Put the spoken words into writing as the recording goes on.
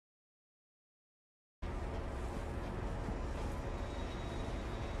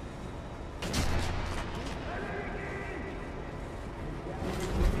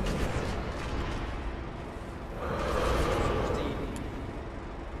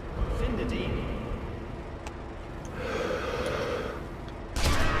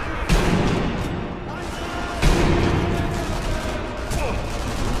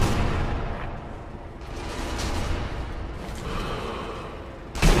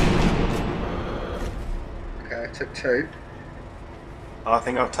I took 2. I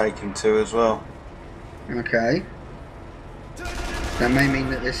think I've taken 2 as well. Okay. That may mean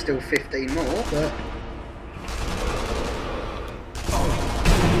that there's still 15 more, but...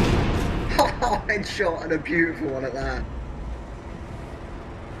 Oh, headshot, and a beautiful one at that.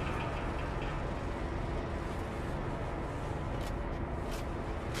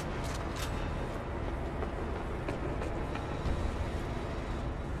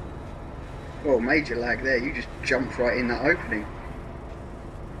 Well, major lag there, you just jumped right in that opening.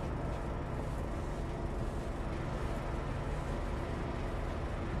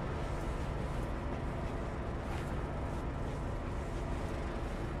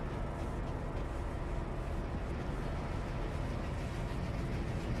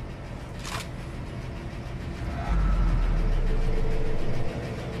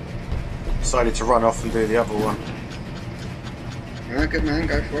 Decided to run off and do the other one. Alright, good man,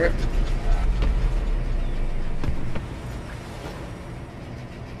 go for it.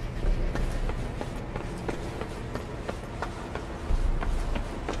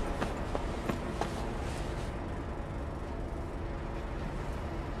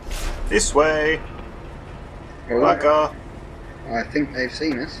 This way! Bugger! I think they've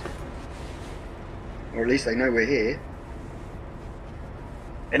seen us. Or at least they know we're here.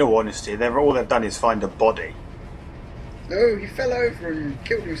 In all honesty, all they've done is find a body. Oh, he fell over and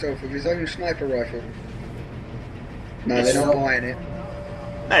killed himself with his own sniper rifle. No, they're not buying it.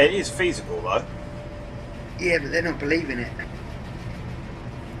 No, it is feasible though. Yeah, but they're not believing it.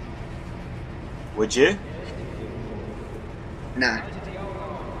 Would you? Nah.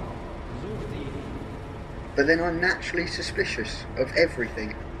 But then I'm naturally suspicious of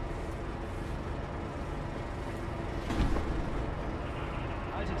everything.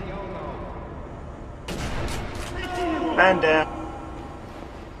 Man down.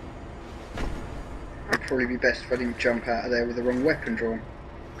 It'd probably be best if I didn't jump out of there with the wrong weapon drawn.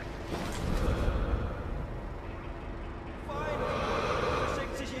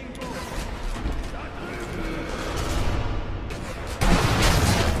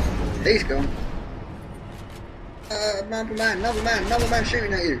 He's gone. Another man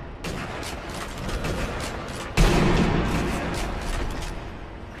shooting at you.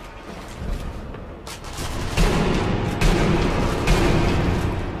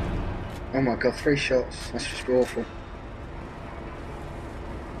 Oh my god, 3 shots. That's just awful.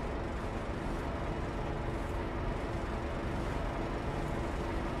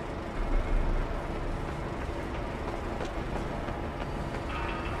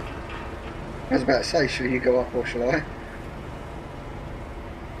 I was about to say, shall you go up or shall I?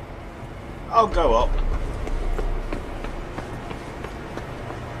 I'll go up.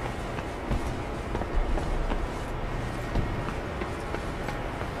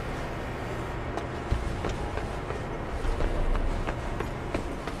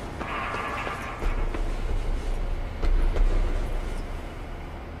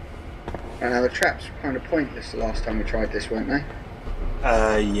 Now the traps were kind of pointless the last time we tried this, weren't they?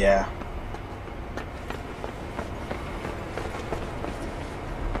 Yeah.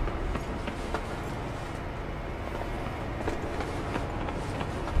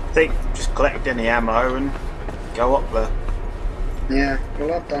 I think just collect any ammo and go up there. Yeah,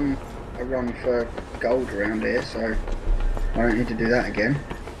 well I've done a run for gold around here, so I don't need to do that again.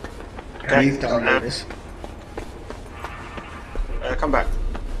 Okay. You've done this. Come back.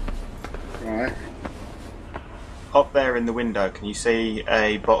 Right. Up there in the window, can you see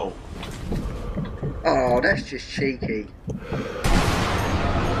a bottle? Oh, that's just cheeky.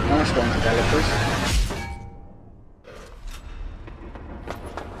 Nice one, developers.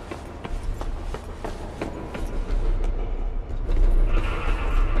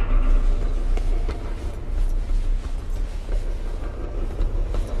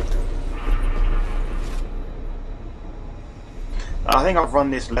 I think I've run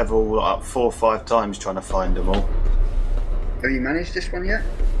this level up 4 or 5 times trying to find them all. Have you managed this one yet?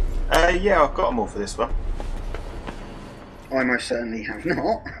 Yeah, I've got them all for this one. I most certainly have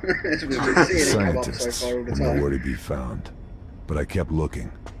not, as we've been seeing it come up so far all the time. Nowhere to be found, but I kept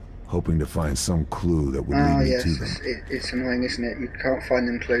looking, hoping to find some clue that would lead me to them. It's annoying, isn't it? You can't find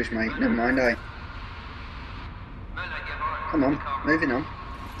them clues, mate. Never mind, eh? Come on, moving on.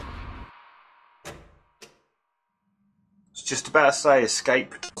 Just about to say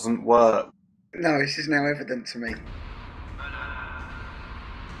escape doesn't work. No, this is now evident to me.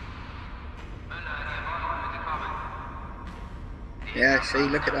 Yeah, see,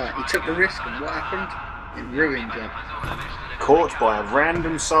 look at that. He took the risk and what happened? It ruined you. Caught by a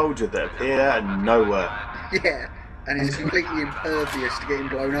random soldier that appeared out of nowhere. Yeah, and he's completely impervious to getting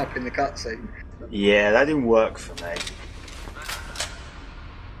blown up in the cutscene. Yeah, that didn't work for me.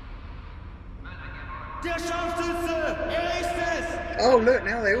 Oh look,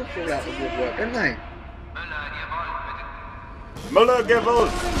 now they all fall out of the woodwork, don't they? Müller, jawohl!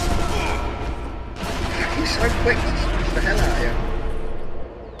 He's so quick to smash the hell out of you.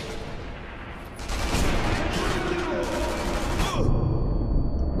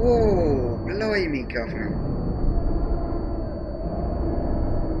 Whoa, blimey, governor.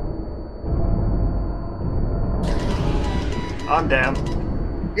 I'm down.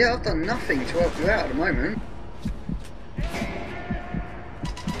 Yeah, I've done nothing to help you out at the moment.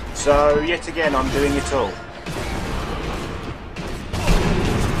 So, yet again, I'm doing it all.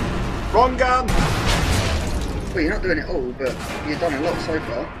 Wrong gun! Well, you're not doing it all, but you've done a lot so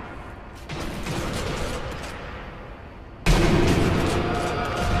far.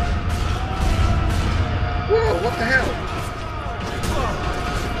 Whoa, what the hell?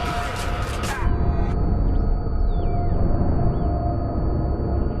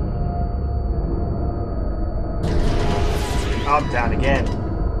 I'm down again.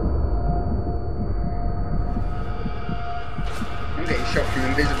 I'm getting shot from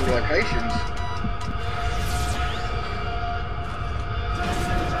invisible locations.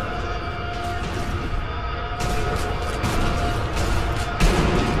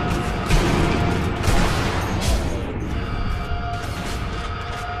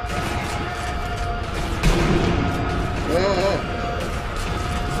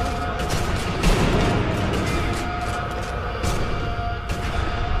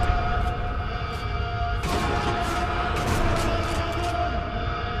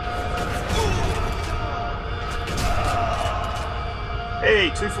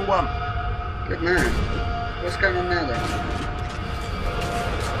 Hey, 2 for 1. Good man. What's going on now then?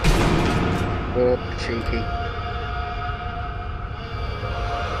 Oh, cheeky.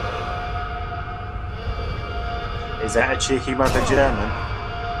 Is that a cheeky mother German?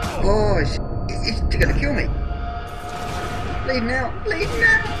 Oh, he's gonna kill me. Bleeding out, bleeding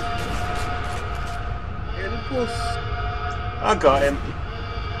out. Yeah, of course. I got him.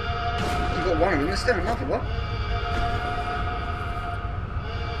 You got one of them, there's still another one.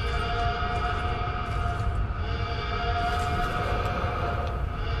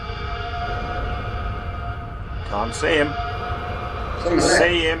 Can't see him. Someone's there.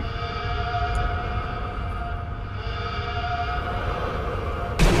 See him.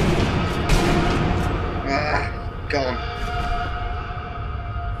 Ah, gone.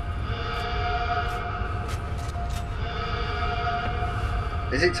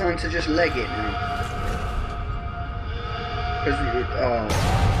 Is it time to just leg it now? Because oh.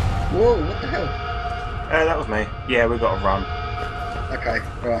 Whoa, what the hell? That was me. Yeah, we've got to run. Okay,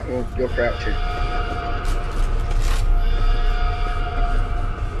 right, well, you're crouching.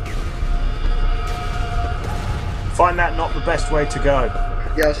 Find that not the best way to go.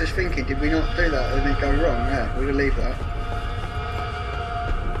 Yeah, I was just thinking, did we not do that and then go wrong? Yeah, we'll leave that.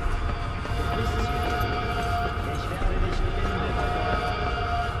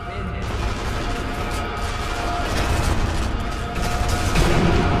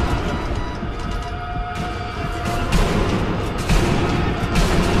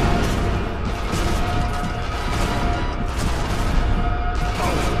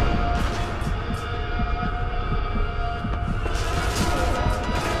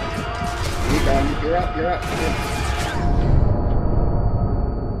 You're up, you're up.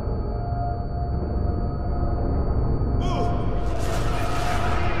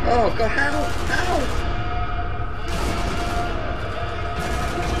 Oh god, how? How?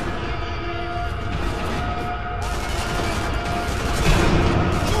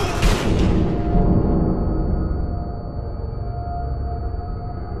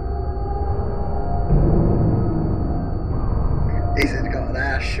 He's got an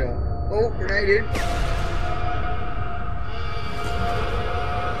ass shot. Oh, grenade in.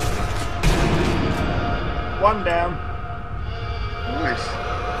 One down. Nice.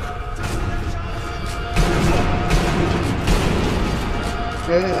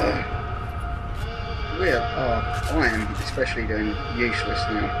 Weird. Oh, I am especially doing useless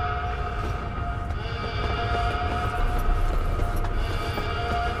now.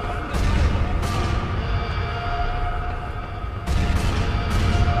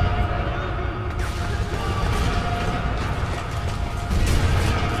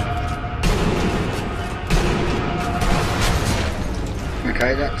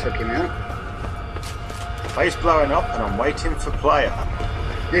 Okay, that took him out. Face blowing up and I'm waiting for player.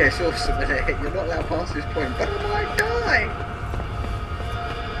 Yeah, it's awesome, isn't it? You're not allowed past this point, but I might die!